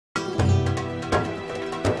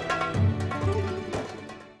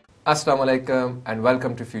Assalamu alaikum and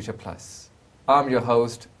welcome to Future Plus. I'm your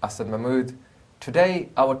host, Asad Mahmood. Today,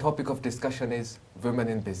 our topic of discussion is women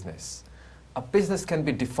in business. A business can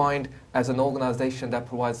be defined as an organization that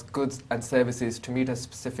provides goods and services to meet a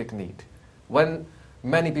specific need. When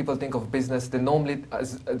many people think of business, they normally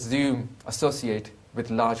associate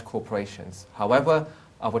with large corporations. However,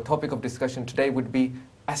 our topic of discussion today would be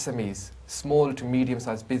SMEs, small to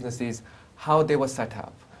medium-sized businesses, how they were set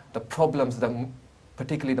up, the problems that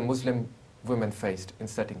particularly the Muslim women faced in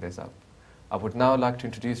setting this up. I would now like to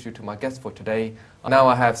introduce you to my guest for today. Now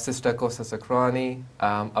I have Sister Kosa Sakrani,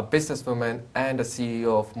 a businesswoman and a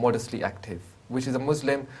CEO of Modestly Active, which is a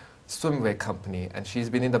Muslim swimwear company, and she's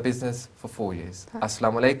been in the business for 4 years.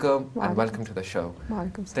 Assalamu alaikum and welcome to the show.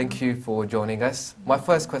 Thank you for joining us. My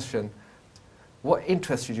first question, what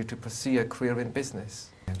interested you to pursue a career in business?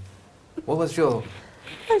 What was your...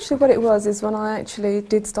 Actually, what it was is when I actually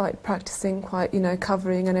did start practicing quite,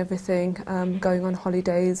 covering and everything, going on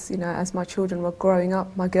holidays, as my children were growing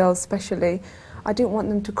up, my girls especially, I didn't want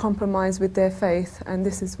them to compromise with their faith, and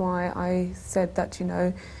this is why I said that,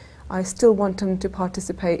 I still want them to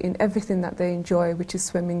participate in everything that they enjoy, which is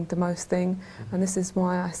swimming, the most thing. And this is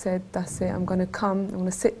why I said, that's it, I'm going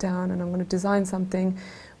to sit down and I'm going to design something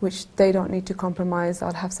which they don't need to compromise.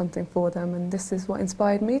 I'll have something for them, and this is what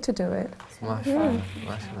inspired me to do it. MashaAllah,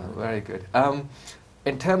 MashaAllah, very good.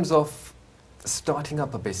 In terms of starting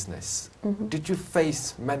up a business, did you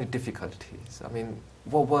face many difficulties? I mean,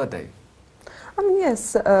 what were they?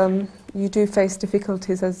 Yes, you do face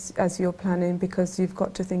difficulties as you're planning, because you've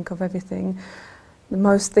got to think of everything. The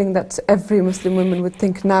most thing that every Muslim woman would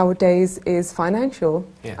think nowadays is financial.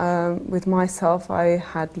 Yeah. With myself, I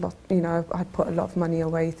had I'd put a lot of money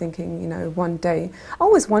away, thinking, one day. I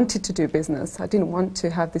always wanted to do business. I didn't want to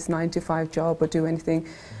have this 9-to-5 job or do anything.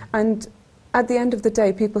 And at the end of the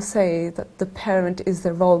day, people say that the parent is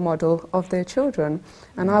the role model of their children,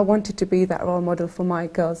 and I wanted to be that role model for my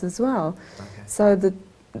girls as well. Okay. So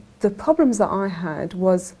the problems that I had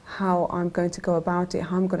was how I'm going to go about it,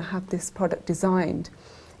 how I'm going to have this product designed,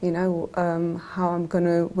 how I'm going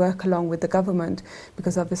to work along with the government,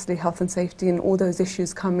 because obviously health and safety and all those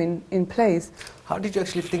issues come in place. How did you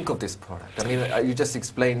actually think of this product? I mean, you just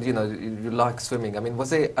explained, you like swimming. I mean,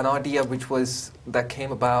 was it an idea that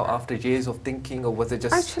came about after years of thinking, or was it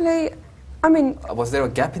just... Actually, was there a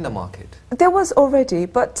gap in the market? There was already,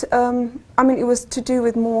 but it was to do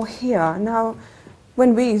with more here. Now,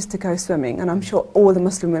 when we used to go swimming, and I'm sure all the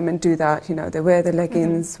Muslim women do that, they wear the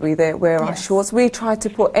leggings, we wear our shorts, we try to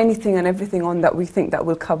put anything and everything on that we think that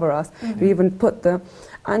will cover us. We even put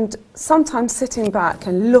and sometimes sitting back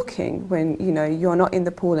and looking when, you're not in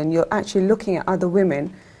the pool and you're actually looking at other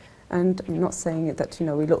women, and I'm not saying it that,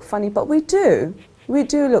 we look funny, but we do. We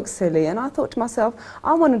do look silly, and I thought to myself,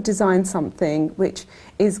 I want to design something which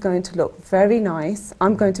is going to look very nice.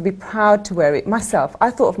 I'm going to be proud to wear it myself.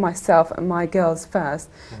 I thought of myself and my girls first,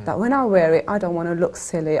 that when I wear it, I don't want to look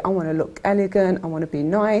silly. I want to look elegant. I want to be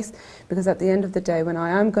nice, because at the end of the day, when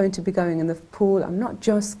I am going to be going in the pool, I'm not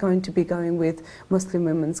just going to be going with Muslim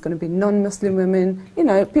women. It's going to be non-Muslim women,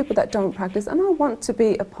 people that don't practice, and I want to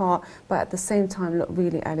be a part, but at the same time look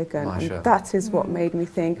really elegant. And that is what made me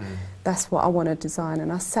think, that's what I want to design.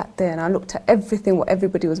 And I sat there and I looked at everything, what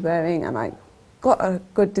everybody was wearing, and I got a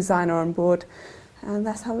good designer on board, and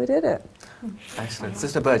that's how we did it. Excellent.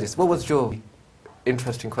 Sister Burgess, what was your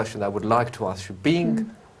interesting question that I would like to ask you? Being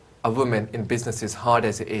a woman in business is hard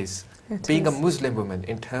as it is. Being a Muslim woman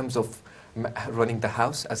in terms of running the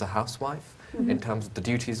house as a housewife, in terms of the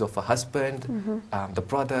duties of a husband, the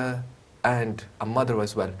brother, and a mother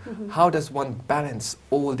as well. How does one balance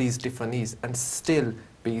all these different needs and still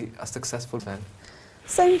be a successful man?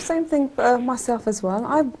 Same thing myself as well.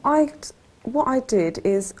 What I did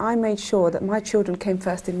is I made sure that my children came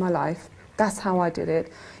first in my life. That's how I did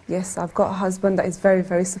it. Yes, I've got a husband that is very,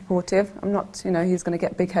 very supportive. I'm not, he's going to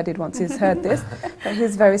get big-headed once he's heard this, but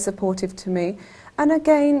he's very supportive to me. And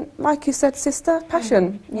again, like you said, sister,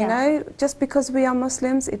 passion. Just because we are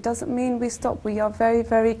Muslims, it doesn't mean we stop. We are very,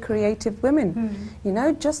 very creative women.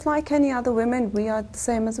 Just like any other women, we are the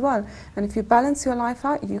same as well. And if you balance your life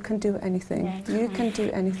out, you can do anything. You can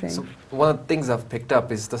do anything. So one of the things I've picked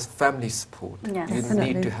up is the family support. Yes. You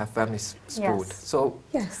Definitely. need to have family support. Yes. So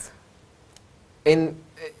yes.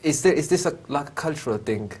 Is this like a cultural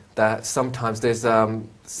thing that sometimes there's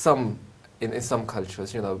in some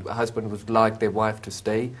cultures, a husband would like their wife to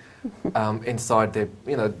stay inside their,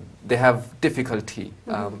 they have difficulty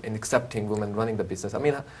in accepting women running the business. I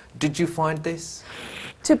mean, did you find this?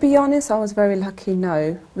 To be honest, I was very lucky,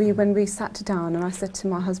 no. When we sat down and I said to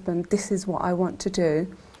my husband, this is what I want to do,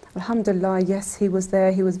 Alhamdulillah, yes, he was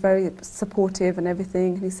there. He was very supportive and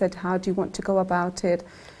everything. He said, how do you want to go about it?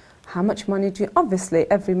 How much money do you... Obviously,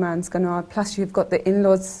 every man's going to... Plus, you've got the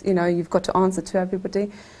in-laws, you know, you've got to answer to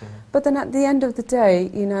everybody. But then at the end of the day,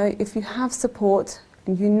 you know, if you have support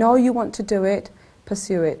and you know you want to do it,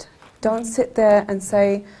 pursue it. Don't sit there and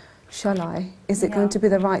say, shall I? Is it going to be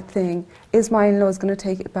the right thing? Is my in-laws going to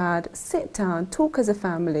take it bad? Sit down, talk as a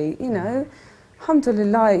family, you know.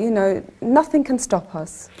 Alhamdulillah, you know, nothing can stop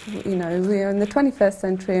us. You know, we are in the 21st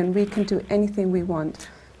century and we can do anything we want.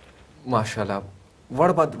 MashaAllah. What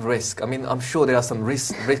about risk? I mean, I'm sure there are some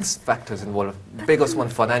risk factors involved. Biggest one,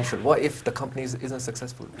 financial. What if the company isn't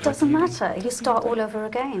successful? Doesn't matter. You start all over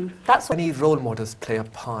again. That's what Any role models play a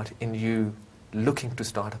part in you looking to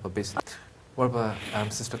start up a business? What about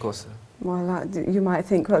Sister Kosa? Well, you might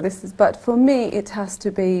think, well, this is... But for me, it has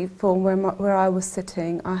to be, for where I was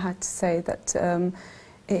sitting, I had to say that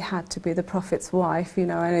it had to be the Prophet's wife, you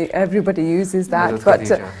know, and everybody uses that. But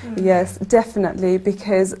yes, definitely,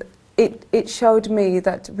 because it showed me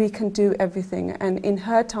that we can do everything. And in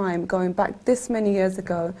her time, going back this many years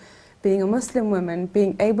ago, being a Muslim woman,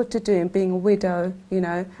 being able to do it, being a widow, you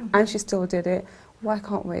know, and she still did it, why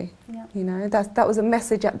can't we? Yeah. You know, that was a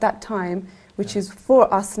message at that time, which is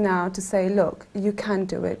for us now to say, look, you can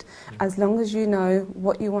do it. As long as you know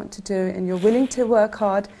what you want to do and you're willing to work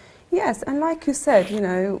hard. Yes, and like you said, you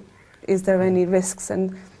know, is there any risks?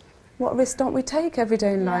 And what risks don't we take every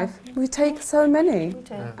day in life? We take so many. we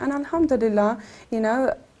do. And alhamdulillah, you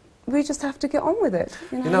know, we just have to get on with it.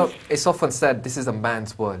 You know, it's often said this is a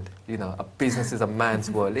man's world. You know, a business is a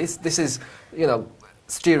man's world. This is, you know,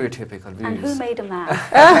 stereotypical views. And who made a man?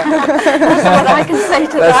 That's what I can say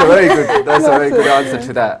to that. That's a very good answer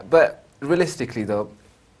to that. But realistically, though,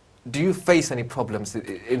 do you face any problems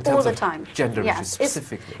in terms of gender issues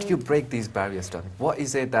specifically? If you break these barriers down, what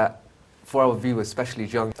is it that, for our viewers, especially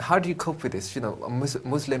young, how do you cope with this? You know, a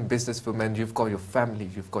Muslim businesswoman, you've got your family,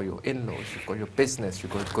 you've got your in-laws, you've got your business,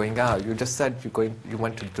 you're going out. You just said you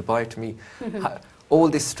went to Dubai to meet. All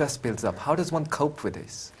this stress builds up. How does one cope with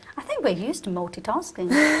this? I think we're used to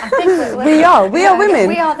multitasking. I think we are women.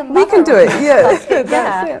 We are the we can do it, yes.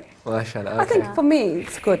 That's it. MashaAllah, I think for me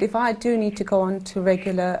it's good. If I do need to go on to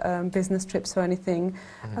regular business trips or anything,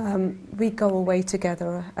 we go away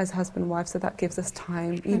together as husband and wife, so that gives us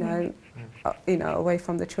time, you know, away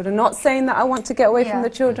from the children. Not saying that I want to get away from the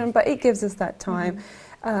children, but it gives us that time.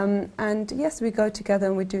 And yes, we go together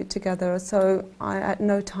and we do it together, so at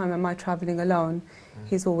no time am I travelling alone.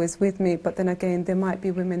 He's always with me, but then again, there might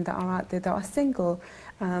be women that are out there that are single,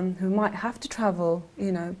 who might have to travel,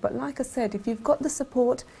 you know. But like I said, if you've got the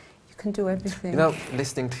support, you can do everything. You know,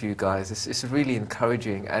 listening to you guys, it's really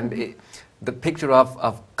encouraging, and the picture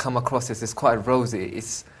I've come across is quite rosy.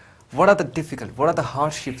 What are the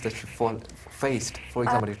hardships that you faced, for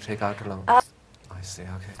example, to take out alone? I see,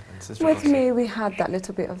 okay. With me, we had that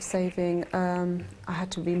little bit of saving. I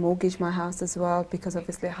had to remortgage my house as well, because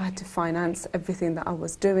obviously I had to finance everything that I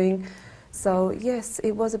was doing. So yes,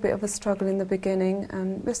 it was a bit of a struggle in the beginning,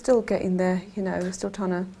 and we're still getting there, you know, we're still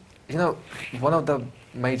trying to... You know, one of the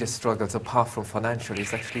major struggles, apart from financial,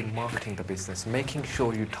 is actually marketing the business, making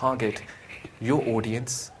sure you target your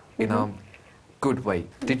audience in a good way.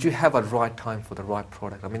 Did you have a right time for the right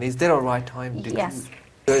product? I mean, is there a right time? Yes.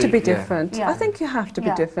 To be different. I think you have to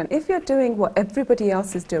be different. If you're doing what everybody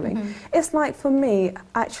else is doing, it's like for me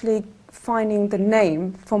actually finding the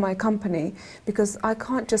name for my company, because I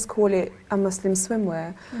can't just call it a Muslim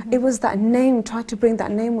swimwear. It was that name, trying to bring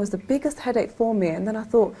that name was the biggest headache for me. And then I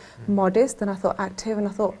thought modest, then I thought active, and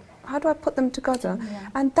I thought, how do I put them together?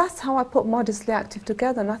 And that's how I put modestly active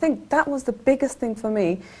together. And I think that was the biggest thing for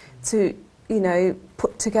me to, you know,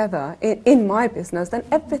 put together in my business. Then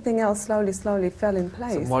everything else slowly fell in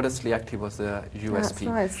place. So modestly active was the USP. That's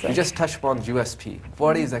right, so. You just touched upon USP.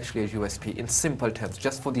 What is actually a USP in simple terms,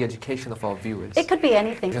 just for the education of our viewers? It could be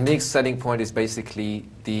anything. Unique selling point is basically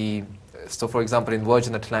so for example in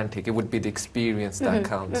Virgin Atlantic, it would be the experience that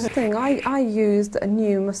counts. I used a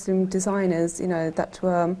new Muslim designers, you know, that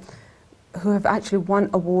were who have actually won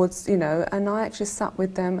awards, you know, and I actually sat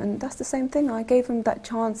with them, and that's the same thing. I gave them that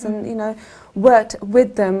chance and, you know, worked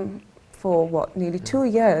with them for, what, nearly 2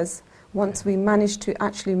 years. Once we managed to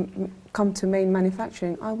actually come to main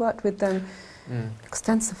manufacturing, I worked with them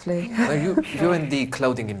extensively. Now you're in the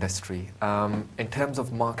clothing industry. In terms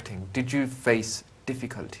of marketing, did you face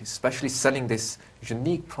difficulties, especially selling this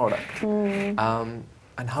unique product?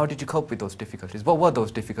 And how did you cope with those difficulties? What were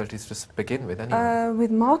those difficulties to begin with anyway?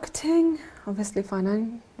 With marketing, obviously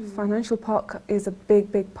financial part is a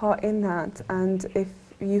big part in that. And if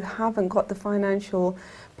you haven't got the financial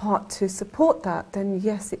part to support that, then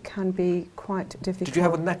yes, it can be quite difficult. Did you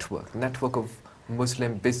have a network of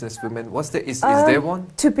Muslim businesswomen? Is there one?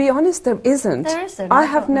 To be honest, there isn't. There isn't. I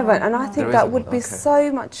have never, and I think There that isn't, would be okay.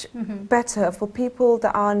 so much better for people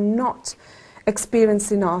that are not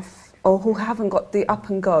experienced enough or who haven't got the up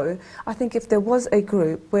and go. I think if there was a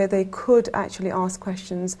group where they could actually ask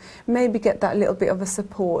questions, maybe get that little bit of a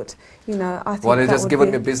support, you know, I think Well, they that just would given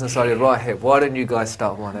be, me a business idea right here. Why don't you guys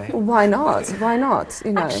start one, eh? why not? Why not?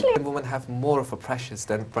 You know. Actually, Women have more of a pressures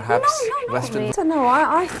than perhaps not Western. really. I don't know,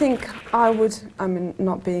 I think I would, I mean,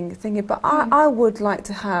 not being thingy, but I would like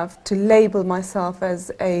to have to label myself as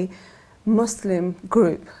a Muslim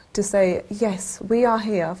group, to say, yes, we are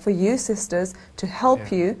here for you sisters to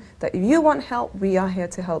help you, that if you want help, we are here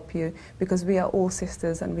to help you, because we are all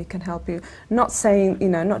sisters and we can help you. Not saying, you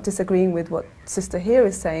know, not disagreeing with what sister here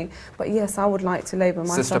is saying, but yes, I would like to label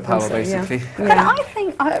myself. Sister power, and say, basically. Yeah. but I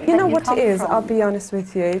think You know what it is, I'll be honest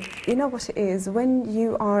with you, you know what it is, when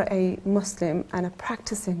you are a Muslim and a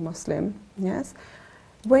practicing Muslim, yes,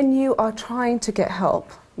 when you are trying to get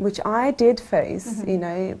help, which I did face, you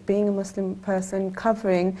know, being a Muslim person,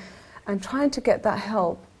 covering and trying to get that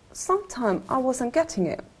help, sometimes I wasn't getting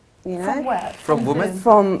it, you know. From where? From women?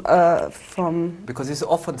 From Because it's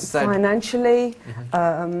often said. financially,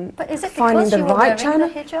 But is it finding because the you were right wearing channel.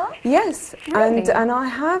 the hijab? Yes, Really? and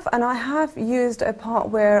I have used a part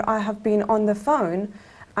where I have been on the phone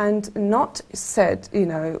and not said, you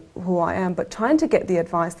know, who I am, but trying to get the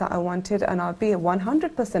advice that I wanted, and I'll be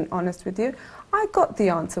 100% honest with you, I got the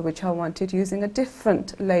answer which I wanted using a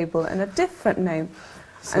different label and a different name.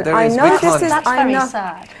 So And there I is- know we this can't- is, That's I very know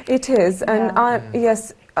sad. it is, and Yeah.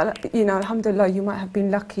 yes, you know, alhamdulillah, you might have been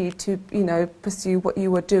lucky to, you know, pursue what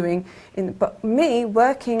you were doing, but me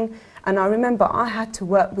working, and I remember I had to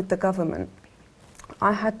work with the government.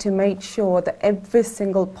 I had to make sure that every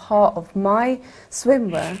single part of my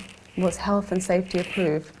swimwear was health and safety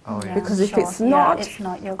approved. Oh, yeah. Because if Sure. it's Yeah, not, it's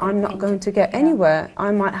not, you're I'm not going to get yeah. anywhere. I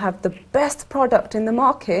might have the best product in the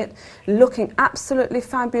market, looking absolutely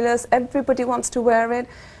fabulous, everybody wants to wear it,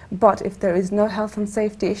 but if there is no health and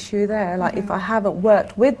safety issue there, like if I haven't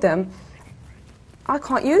worked with them, I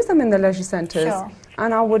can't use them in the leisure centres. Sure.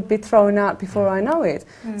 And I would be thrown out before I know it.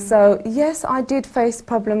 So yes, I did face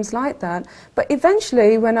problems like that, but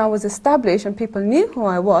eventually when I was established and people knew who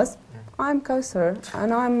I was, I'm Kausar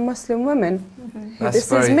and I'm a Muslim woman.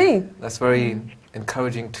 This is me. That's very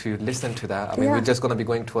encouraging to listen to that. I mean, Yeah. we're just going to be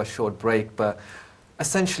going to a short break, but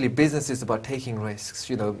essentially business is about taking risks,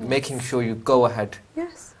 you know, making sure you go ahead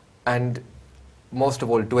Yes, and most of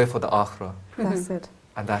all do it for the akhirah. that's it.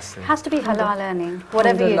 And that's it. Has to be halal earning,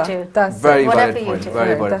 whatever you Alhamdulillah, do. That's Very it. Whatever valid you point, do. very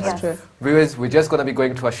Yeah, valid that's point. true. Viewers, we're just going to be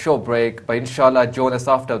going to a short break, but inshallah join us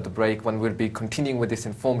after the break when we'll be continuing with this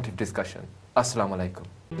informative discussion. Assalamu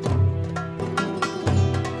alaikum.